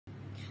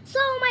So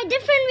my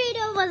different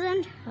video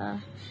wasn't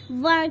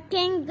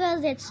working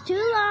because it's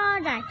too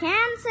large. I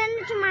can't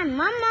send it to my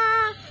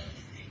mama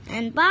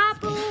and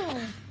Papu,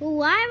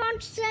 who I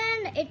want to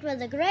send. It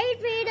was a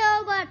great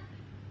video, but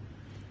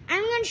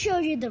I'm going to show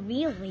you the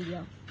real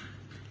video.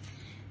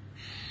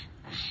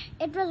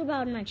 It was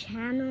about my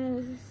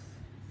channels.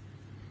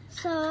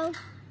 So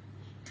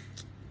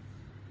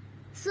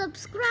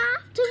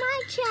subscribe to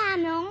my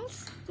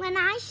channels when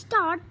I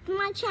start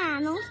my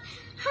channels.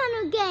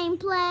 Hannu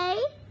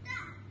Gameplay,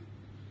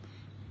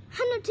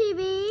 Hannu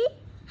TV,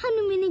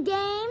 Hannu Mini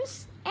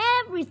Games,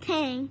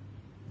 everything.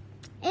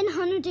 In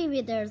Hannu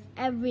TV there's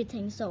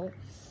everything, so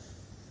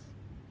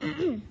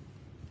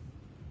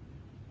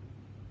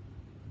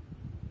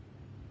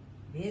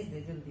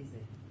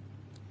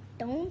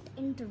don't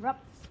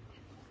interrupt.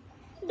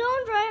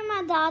 Don't worry,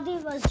 my daddy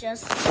was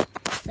just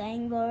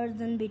saying words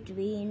in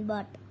between,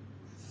 but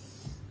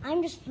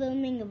I'm just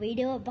filming a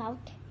video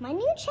about my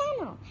new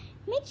channel.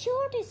 Make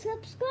sure to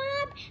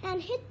subscribe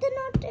and hit the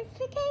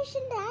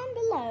notification down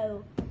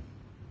below.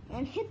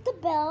 And hit the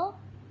bell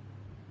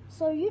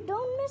so you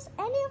don't miss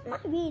any of my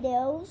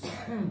videos.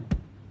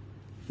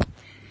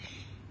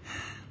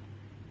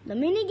 The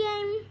mini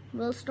game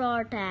will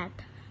start at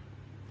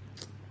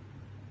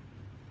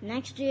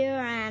next year,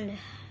 and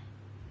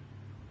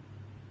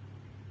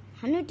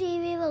Hannu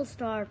TV will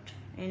start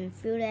in a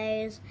few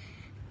days,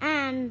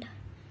 and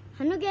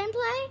Hannu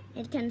Gameplay,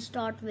 it can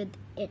start with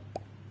it.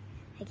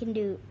 I can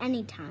do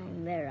any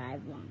time where I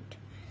want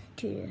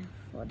to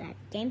for that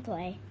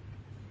gameplay.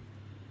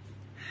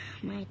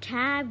 My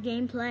tab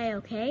gameplay,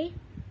 okay?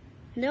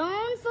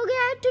 Don't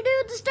forget to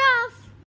do the stuff.